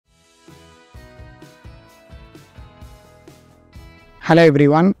Hello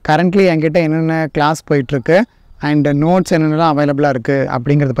everyone. Currently என்கிட்ட என்னென்ன class போயிட்டுருக்கு அண்ட் நோட்ஸ் என்னென்னலாம் அவைலபிளாக இருக்குது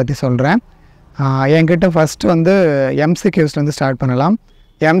அப்படிங்கிறத பற்றி சொல்கிறேன். என்கிட்ட ஃபஸ்ட்டு வந்து MCQஸ்லேருந்து ஸ்டார்ட் பண்ணலாம்.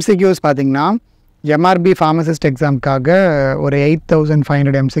 MCQs பார்த்திங்கன்னா MRB Pharmacist Examக்காக ஒரு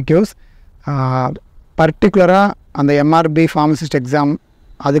 8500 MCQs, பர்டிகுலராக அந்த MRB Pharmacist Exam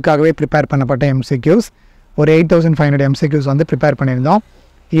அதுக்காகவே ப்ரிப்பேர் பண்ணப்பட்ட MCQs ஒரு 8500 MCQs வந்து ப்ரிப்பேர் பண்ணியிருந்தோம்.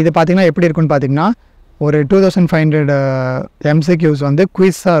 இது பார்த்திங்கன்னா எப்படி இருக்குன்னு பார்த்திங்கன்னா ஒரு 2500 MCQs வந்து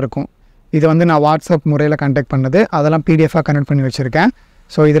குவிஸாக இருக்கும். இது வந்து நான் வாட்ஸ்அப் முறையில் கண்டக்ட் பண்ணது, அதெல்லாம் பிடிஎஃபாக கனெக்ட் பண்ணி வச்சுருக்கேன்.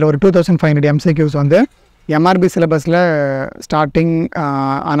 ஸோ இதில் ஒரு 2500 MCQs வந்து MRB சிலபஸில் ஸ்டார்டிங்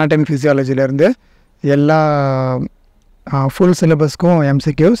அனாட்டமி ஃபிசியாலஜிலேருந்து எல்லா ஃபுல் சிலபஸ்க்கும்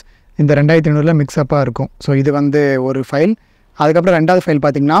MCQs இந்த 2500 மிக்ஸ்அப்பாக இருக்கும். ஸோ இது வந்து ஒரு ஃபைல். அதுக்கப்புறம் ரெண்டாவது ஃபைல்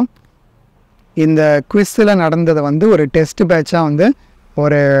பார்த்திங்கன்னா இந்த குவிஸில் நடந்ததை வந்து ஒரு டெஸ்ட் பேட்சாக வந்து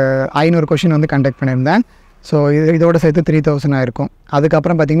ஒரு 500 கொஷின் வந்து கண்டக்ட் பண்ணியிருந்தேன். ஸோ இதோட சேர்த்து 3000 ஆயிருக்கும்.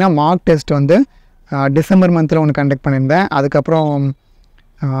 அதுக்கப்புறம் பார்த்திங்கன்னா மார்க் டெஸ்ட் வந்து டிசம்பர் மந்தில் ஒன்று கண்டக்ட் பண்ணியிருந்தேன். அதுக்கப்புறம்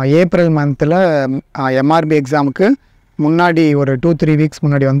ஏப்ரல் மந்தில் MRB எக்ஸாமுக்கு முன்னாடி ஒரு 2-3 வீக்ஸ்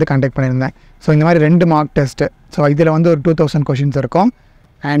முன்னாடி வந்து கண்டக்ட் பண்ணியிருந்தேன். ஸோ இந்த மாதிரி 2 மார்க் டெஸ்ட்டு. ஸோ இதில் வந்து ஒரு 2000 கொஷின்ஸ் இருக்கும்.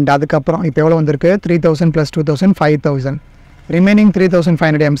 அண்ட் அதுக்கப்புறம் இப்போ எவ்வளோ வந்திருக்கு, 3000 + 2000 5000. ரிமைனிங்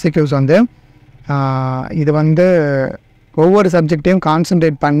 3500 MCQs வந்து இது வந்து ஒவ்வொரு சப்ஜெக்டையும்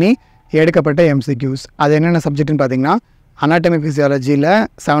கான்சன்ட்ரேட் பண்ணி எடுக்கப்பட்ட MCQs. அது என்னென்ன சப்ஜெக்ட்னு பார்த்திங்கன்னா அனாட்டமி ஃபிசியாலஜியில்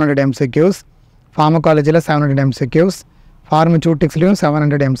 700 MCQs, ஃபார்மகாலஜியில் 700 MCQs, ஃபார்மசூட்டிக்ஸ்லேயும்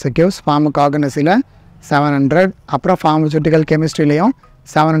 700 MCQs, ஃபார்மகாகனசியில் 700, அப்புறம் ஃபார்மசூட்டிக்கல் கெமிஸ்ட்ரிலையும்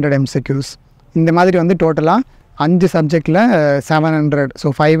 700 MCQs. இந்த மாதிரி வந்து டோட்டலாக 5 சப்ஜெக்டில் 700. So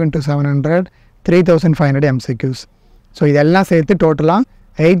 5 × 700 3500 MCQs. ஸோ இதெல்லாம் சேர்த்து டோட்டலாக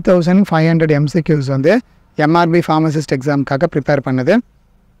 8500 MCQs வந்து MRB Pharmacist எக்ஸாமுக்காக ப்ரிப்பேர் பண்ணுது.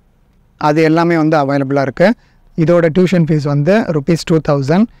 அது எல்லாமே வந்து அவைலபிளாக இருக்குது. இதோட டியூஷன் ஃபீஸ் வந்து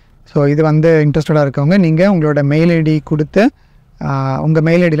 ₹2000. ஸோ இது வந்து இன்ட்ரெஸ்டடாக இருக்கவங்க நீங்கள் உங்களோட மெயில் ஐடி கொடுத்து உங்கள்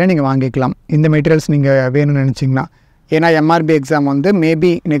மெயில் ஐடியில் நீங்கள் வாங்கிக்கலாம் இந்த மெட்டீரியல்ஸ் நீங்கள் வேணும்னு நினச்சிங்கன்னா. ஏன்னா MRB எக்ஸாம் வந்து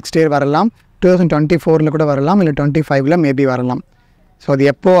மேபி நெக்ஸ்ட் இயர் வரலாம், 2024 கூட வரலாம், இல்லை 25 மேபி வரலாம். ஸோ அது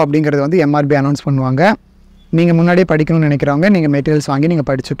எப்போது அப்படிங்கிறது வந்து MRB அனௌன்ஸ் பண்ணுவாங்க. நீங்கள் முன்னாடியே படிக்கணும்னு நினைக்கிறவங்க நீங்கள் மெட்டீரியல்ஸ் வாங்கி நீங்கள்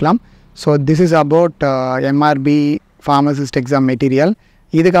படிச்சுக்கலாம். So this is about MRB Pharmacist Exam material.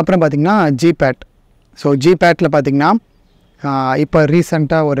 இதுக்கப்புறம் பார்த்திங்கன்னா GPAT. ஸோ GPATல பார்த்திங்கன்னா இப்போ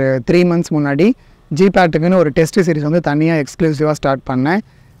ரீசெண்டாக ஒரு 3 மந்த்ஸ் முன்னாடி GPATக்குன்னு ஒரு டெஸ்ட் சீரிஸ் வந்து தனியாக எக்ஸ்க்ளூசிவாக ஸ்டார்ட் பண்ணேன்.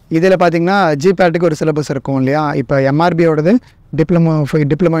 இதில் பார்த்திங்கன்னா GPATக்கு ஒரு சிலபஸ் இருக்கும் இல்லையா. இப்போ MRBயோடது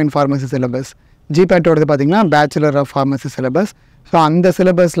டிப்ளமோ இன் ஃபார்மசி சிலபஸ், GPATோடது பார்த்திங்கன்னா bachelor of pharmacy syllabus. So அந்த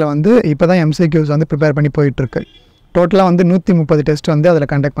சிலபஸில் வந்து இப்போ தான் MCQs வந்து ப்ரிப்பேர் பண்ணி போயிட்டுருக்கு. டோட்டலாக வந்து 130 டெஸ்ட் வந்து அதில்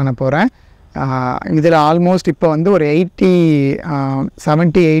கண்டக்ட் பண்ண போகிறேன். இதில் ஆல்மோஸ்ட் இப்போ வந்து ஒரு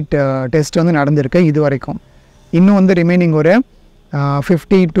 78 டெஸ்ட் வந்து நடந்திருக்கு இது வரைக்கும். இன்னும் வந்து ரிமைனிங் ஒரு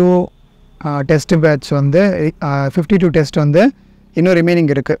 52 டெஸ்ட் பேட்ச் வந்து 52 டெஸ்ட் வந்து இன்னும்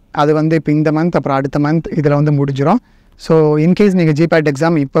ரிமைனிங் இருக்குது. அது வந்து இப்போ இந்த மந்த் அப்புறம் அடுத்த மந்த் இதில் வந்து முடிஞ்சிடும். ஸோ இன்கேஸ் நீங்கள் GPAT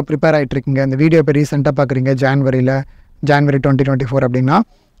எக்ஸாம் இப்போ ப்ரிப்பேர் ஆகிட்ருக்கீங்க, இந்த வீடியோ இப்போ ரீசெண்டாக பார்க்குறீங்க ஜான்வரி 2024 அப்படின்னா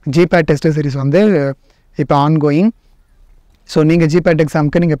GPAT டெஸ்ட் சீரிஸ் வந்து இப்போ ஆன்கோயிங். ஸோ நீங்கள் GPAT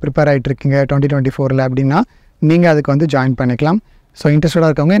எக்ஸாமுக்கு நீங்கள் ப்ரிப்பேர் ஆகிட்ருக்கீங்க 2024 அப்படின்னா நீங்கள் அதுக்கு வந்து ஜாயின் பண்ணிக்கலாம். ஸோ இன்ட்ரெஸ்டடாக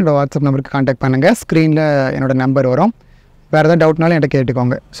இருக்கவங்க என்னோடய வாட்ஸ்அப் நம்பருக்கு கான்டாக்ட் பண்ணுங்கள். ஸ்க்ரீனில் என்னோடய நம்பர் வரும். வேறு எதாவது டவுட்னாலும் என்கிட்ட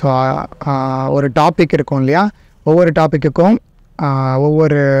கேட்டுக்கோங்க. ஸோ ஒரு டாபிக் இருக்கும் இல்லையா, ஒவ்வொரு டாப்பிக்குக்கும்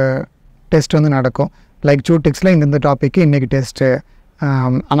ஒவ்வொரு டெஸ்ட் வந்து நடக்கும். லைக் சூட்டிக்ஸில் இந்தந்த டாப்பிக்கு இன்றைக்கி டெஸ்ட்டு,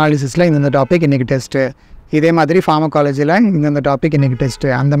 அனாலிசிஸில் இந்தந்த டாபிக் இன்றைக்கி டெஸ்ட்டு, இதே மாதிரி ஃபார்மகாலஜியில் இந்தந்த டாபிக் இன்றைக்கி டெஸ்ட்டு,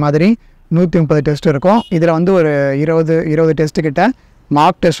 அந்த மாதிரி 130 டெஸ்ட் இருக்கும். இதில் வந்து ஒரு 20 டெஸ்ட்டு கிட்ட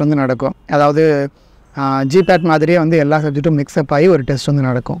மார்க் டெஸ்ட் வந்து நடக்கும். அதாவது GPAT மாதிரியே வந்து எல்லா சப்ஜெக்ட்டும் மிக்ஸ்அப் ஆகி ஒரு டெஸ்ட் வந்து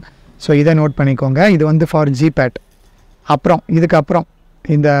நடக்கும். ஸோ இதை நோட் பண்ணிக்கோங்க. இது வந்து ஃபார் GPAT. அப்புறம் இதுக்கப்புறம்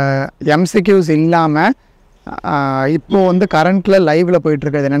இந்த MCQs இல்லாமல் இப்போது வந்து கரண்ட்டில் லைவில்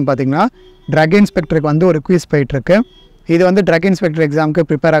போயிட்டுருக்கிறது என்னென்னு பார்த்திங்கன்னா ட்ரக் இன்ஸ்பெக்டருக்கு வந்து ஒரு குவிஸ் போயிட்டுருக்கு. இது வந்து ட்ரக் இன்ஸ்பெக்டர் எக்ஸாமுக்கு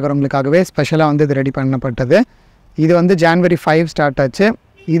ப்ரிப்பேர் ஆகிறவங்களுக்காகவே ஸ்பெஷலாக வந்து இது ரெடி பண்ணப்பட்டது. இது வந்து January 5 ஸ்டார்ட் ஆச்சு.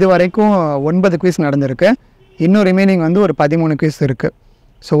 இது வரைக்கும் 9 குவிஸ் நடந்திருக்கு. இன்னும் ரிமைனிங் வந்து ஒரு 13 குவிஸ் இருக்குது.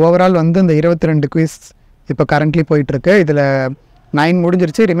 ஸோ ஓவரால் வந்து இந்த 22 குவிஸ் இப்போ கரண்ட்லி போயிட்டுருக்கு. இதில் 9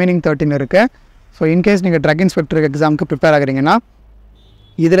 முடிஞ்சிருச்சு, ரிமைனிங் 13 இருக்குது. ஸோ இன்கேஸ் நீங்கள் ட்ரக் இன்ஸ்பெக்டர் எக்ஸாமுக்கு ப்ரிப்பேர் ஆகிறீங்கன்னா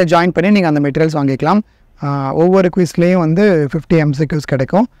இதில் ஜாயின் பண்ணி நீங்கள் அந்த மெட்டீரியல்ஸ் வாங்கிக்கலாம். ஒவ்வொரு குவிஸ்லேயும் வந்து 50 MCQs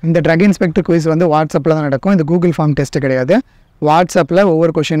கிடைக்கும். இந்த ட்ரக் இன்ஸ்பெக்டர் குவிஸ் வந்து வாட்ஸ்அப்பில் தான் நடக்கும். இது கூகுள் ஃபார்ம் டெஸ்ட்டு கிடையாது. வாட்ஸ்அப்பில்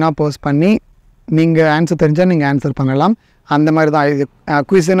ஒவ்வொரு கொஷினாக போஸ்ட் பண்ணி நீங்கள் ஆன்சர் தெரிஞ்சால் நீங்கள் ஆன்சர் பண்ணலாம். அந்த மாதிரி தான் இது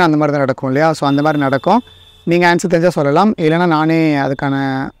குவிஸ்ன்னு அந்த மாதிரி தான் நடக்கும் இல்லையா. ஸோ அந்த மாதிரி நடக்கும். நீங்கள் ஆன்சர் தெரிஞ்சால் சொல்லலாம், இல்லைனா நானே அதுக்கான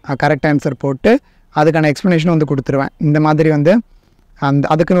கரெக்ட் ஆன்சர் போட்டு அதுக்கான எக்ஸ்ப்ளனேஷனும் வந்து கொடுத்துருவேன். இந்த மாதிரி வந்து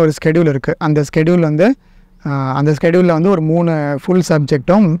அதுக்குன்னு ஒரு ஸ்கெடியூல் இருக்குது. அந்த ஸ்கெடியூல் வந்து அந்த ஸ்கெடியூலில் வந்து ஒரு 3 ஃபுல்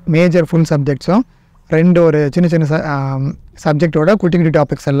சப்ஜெக்ட்டும் மேஜர் ஃபுல் சப்ஜெக்ட்ஸும் 2 ஒரு சின்ன சின்ன சப்ஜெக்டோட குட்டி குட்டி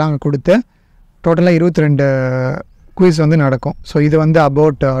டாபிக்ஸ் எல்லாம் கொடுத்து டோட்டலாக 22 குயிஸ் வந்து நடக்கும். ஸோ இது வந்து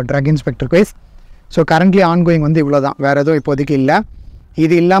about drug inspector quiz. So currently ongoing வந்து இவ்வளோ தான், வேறு எதுவும் இப்போதைக்கு இல்லை.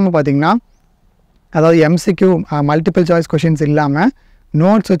 இது இல்லாமல் பார்த்திங்கன்னா அதாவது MCQ மல்டிபிள் சாய்ஸ் கொஷின்ஸ் இல்லாமல்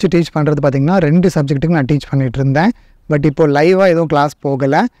நோட்ஸ் வச்சு டீச் பண்ணுறது பார்த்திங்கன்னா 2 சப்ஜெக்ட்டுக்கு நான் டீச் பண்ணிகிட்டு இருந்தேன். பட் இப்போது லைவாக எதுவும் கிளாஸ்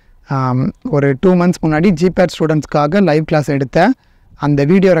போகலை. ஒரு 2 மந்த்ஸ் முன்னாடி GPAT ஸ்டூடெண்ட்ஸ்க்காக லைவ் கிளாஸ் எடுத்த அந்த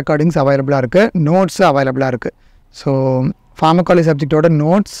வீடியோ ரெக்கார்டிங்ஸ் அவைலபிளாக இருக்குது, நோட்ஸு அவைலபிளாக இருக்குது. ஸோ ஃபார்மகாலஜி சப்ஜெக்டோட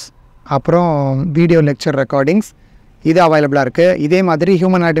நோட்ஸ் அப்புறம் வீடியோ லெக்சர் ரெக்கார்டிங்ஸ் இது அவைலபிளாக இருக்குது. இதே மாதிரி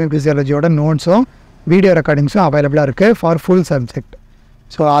ஹியூமன் அனாட்டமி ஃபிசியாலஜியோட நோட்ஸும் வீடியோ ரெக்கார்டிங்ஸும் அவைலபிளாக இருக்குது ஃபார் ஃபுல் சப்ஜெக்ட்.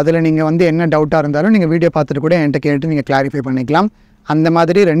 ஸோ அதில் நீங்கள் வந்து என்ன டவுட்டாக இருந்தாலும் நீங்கள் வீடியோ பார்த்துட்டு கூட என்கிட்ட கேட்டு நீங்கள் கிளாரிஃபை பண்ணிக்கலாம். அந்த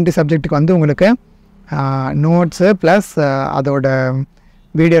மாதிரி 2 சப்ஜெக்ட்டுக்கு வந்து உங்களுக்கு நோட்ஸு ப்ளஸ் அதோட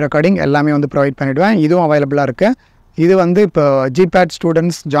வீடியோ ரெக்கார்டிங் எல்லாமே வந்து ப்ரொவைட் பண்ணிவிடுவேன். இதுவும் அவைலபிளாக இருக்குது. இது வந்து இப்போ GPAT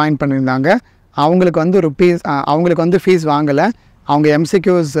ஸ்டூடெண்ட்ஸ் ஜாயின் பண்ணியிருந்தாங்க, அவங்களுக்கு வந்து ஃபீஸ் வாங்கலை. அவங்க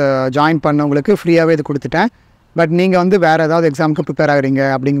MCQs ஜாயின் பண்ணவங்களுக்கு ஃப்ரீயாகவே இது கொடுத்துட்டேன். பட் நீங்கள் வந்து வேறு ஏதாவது எக்ஸாமுக்கு ப்ரிப்பேர் ஆகிறீங்க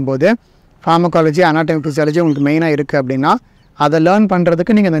அப்படிங்கும்போது ஃபார்மகாலஜி அனாட்டமி ஃபிசியாலஜி உங்களுக்கு மெயினாக இருக்குது அப்படின்னா அதை லேர்ன்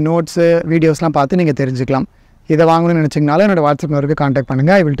பண்ணுறதுக்கு நீங்கள் இந்த நோட்ஸு வீடியோஸ்லாம் பார்த்து நீங்கள் தெரிஞ்சுக்கலாம். இதை வாங்கணும்னு நினச்சிங்கனாலும் என்னோடய வாட்ஸ்அப் நம்பருக்கு காண்டாக்ட்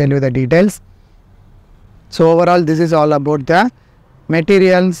பண்ணுங்கள். I will tell you the details. So overall this is all about the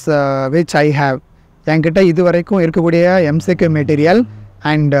materials which I have. என்கிட்ட இது வரைக்கும் இருக்கக்கூடிய MCQ material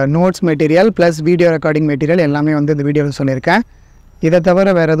and notes material plus video recording material எல்லாமே வந்து இந்த வீடியோவில் சொல்லியிருக்கேன். இதை தவிர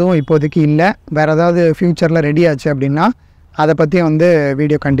வேறு எதுவும் இப்போதைக்கு இல்லை. வேறு ஏதாவது ஃப்யூச்சரில் ரெடி ஆச்சு அப்படின்னா அதை பற்றி வந்து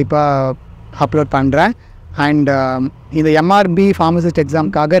வீடியோ கண்டிப்பாக அப்லோட் பண்ணுறேன். அண்ட் இந்த MRB Pharmacist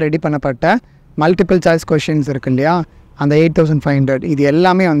எக்ஸாமுக்காக ரெடி பண்ணப்பட்ட மல்டிபிள் சாய்ஸ் கொஷின்ஸ் இருக்குது இல்லையா, அந்த 8500 இது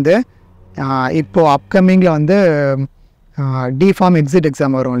எல்லாமே வந்து இப்போது அப்கமிங்கில் வந்து D.Pharm எக்ஸிட்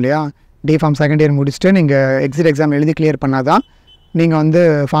எக்ஸாம் வரும் இல்லையா, D.Pharm செகண்ட் இயர் முடிச்சுட்டு நீங்கள் எக்ஸிட் எக்ஸாம் எழுதி கிளியர் பண்ணால் தான் நீங்கள் வந்து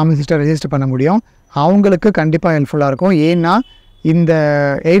ஃபார்மசிஸ்ட்டை ரெஜிஸ்டர் பண்ண முடியும். அவங்களுக்கு கண்டிப்பாக ஹெல்ப்ஃபுல்லாக இருக்கும். ஏன்னா இந்த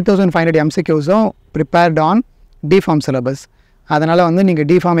 8500 MCQஸும் ப்ரிப்பேர்ட் ஆன் D.Pharm சிலபஸ். அதனால் வந்து நீங்கள்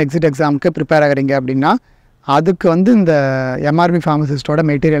D.Pharm எக்ஸிட் எக்ஸாமுக்கு ப்ரிப்பேர் ஆகிறீங்க அப்படின்னா அதுக்கு வந்து இந்த MRB ஃபார்மசிஸ்ட்டோட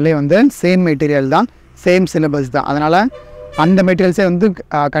மெட்டீரியலே வந்து சேம் மெட்டீரியல் தான், சேம் சிலபஸ் தான். அதனால் அந்த மெட்டீரியல்ஸே வந்து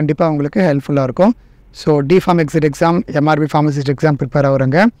கண்டிப்பாக உங்களுக்கு ஹெல்ப்ஃபுல்லாக இருக்கும். So D.Pharm exit exam MRB pharmacist exam prepare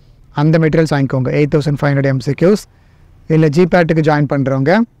ஆகிறவங்க அந்த மெட்டீரியல்ஸ் வாங்கிக்கோங்க. 8500 MCQs. இல்லை GPATக்கு ஜாயின்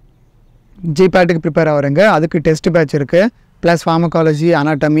பண்ணுறவங்க GPATக்கு ப்ரிப்பேர் ஆகிறவங்க அதுக்கு டெஸ்ட் பேட்ச் இருக்குது, ப்ளஸ் ஃபார்மகாலஜி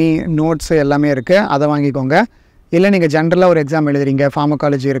அனாட்டமி நோட்ஸு எல்லாமே இருக்குது, அதை வாங்கிக்கோங்க. இல்லை நீங்கள் ஜென்ரலாக ஒரு எக்ஸாம் எழுதுறீங்க,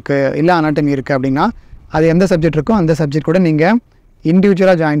 ஃபார்மகாலஜி இருக்குது இல்லை அனாட்டமி இருக்குது அப்படின்னா அது எந்த சப்ஜெக்ட் இருக்கோ அந்த சப்ஜெக்ட் கூட நீங்கள்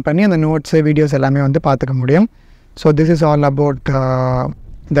இண்டிவிஜுவலாக ஜாயின் பண்ணி அந்த நோட்ஸு வீடியோஸ் எல்லாமே வந்து பார்த்துக்க முடியும். So this is all about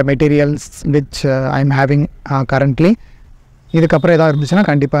the materials which I am having currently. இதுக்கப்புறம் எதாவது இருந்துச்சுன்னா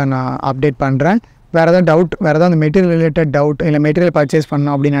கண்டிப்பாக நான் அப்டேட் பண்ணுறேன். வேறு ஏதாவது டவுட், வேறு ஏதாவது மெட்டீரியல் ரிலேட்டட் டவுட் இல்லை மெட்டீரியல் பர்ச்சேஸ்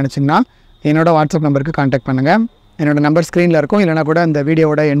பண்ணணும் அப்படின்னு நினச்சிங்கன்னா என்னோடய வாட்ஸ்அப் நம்பருக்கு காண்டாக்ட் பண்ணுங்கள். என்னோடய நம்பர் ஸ்க்ரீனில் இருக்கும், இல்லைனா கூட இந்த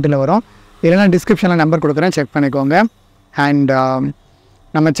வீடியோவோட எண்டில் வரும், இல்லைனா டிஸ்கிரிப்ஷனில் நம்பர் கொடுக்குறேன், செக் பண்ணிக்கோங்க. அண்ட்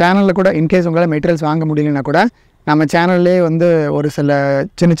நம்ம சேனலில் கூட இன்கேஸ் உங்களால் மெட்டீரியல்ஸ் வாங்க முடியலன்னா கூட நம்ம சேனல்லே வந்து ஒரு சில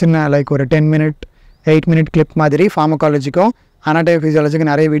சின்ன சின்ன லைக் ஒரு 10 minute 8 minute கிளிப் மாதிரி ஃபார்மகாலஜிக்கும் அனாட்டமி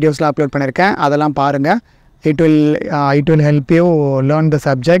ஃபிசியாலஜிக்கும் நிறைய வீடியோஸ்லாம் அப்லோட் பண்ணியிருக்கேன். அதெல்லாம் பாருங்கள். It will help you learn the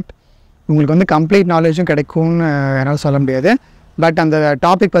subject. உங்களுக்கு வந்து கம்ப்ளீட் நாலேஜும் கிடைக்கும்னு என்னால் சொல்ல முடியாது. பட் அந்த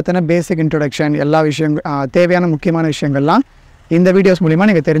டாபிக் பற்றின பேசிக் இன்ட்ரொடக்ஷன் எல்லா விஷயங்கள் தேவையான முக்கியமான விஷயங்கள்லாம் இந்த வீடியோஸ் மூலிமா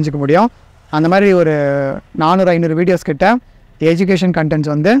நீங்கள் தெரிஞ்சுக்க முடியும். அந்த மாதிரி ஒரு 400-500 வீடியோஸ் கிட்ட எஜுகேஷன் கண்டென்ட்ஸ்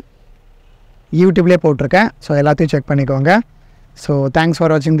வந்து யூடியூப்லேயே போட்டிருக்கேன். ஸோ எல்லாத்தையும் செக் பண்ணிக்கோங்க. ஸோ தேங்க்ஸ்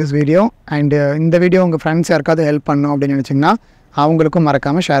ஃபார் வாட்சிங் திஸ் வீடியோ. அண்டு இந்த வீடியோ உங்கள் ஃப்ரெண்ட்ஸ் யாருக்காவது ஹெல்ப் பண்ணணும் அப்படின்னு நினச்சிங்கன்னா அவங்களுக்கும்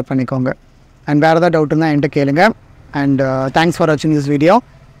மறக்காமல் ஷேர் பண்ணிக்கோங்க. அண்ட் வேறு ஏதாவது டவுட் இருந்தால் என்கிட்ட கேளுங்க. அண்ட் தேங்க்ஸ் ஃபார் வாட்சிங் this video.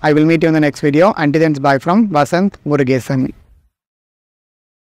 I will meet you in the next video. Until then, bye from Vasanth Murugesan.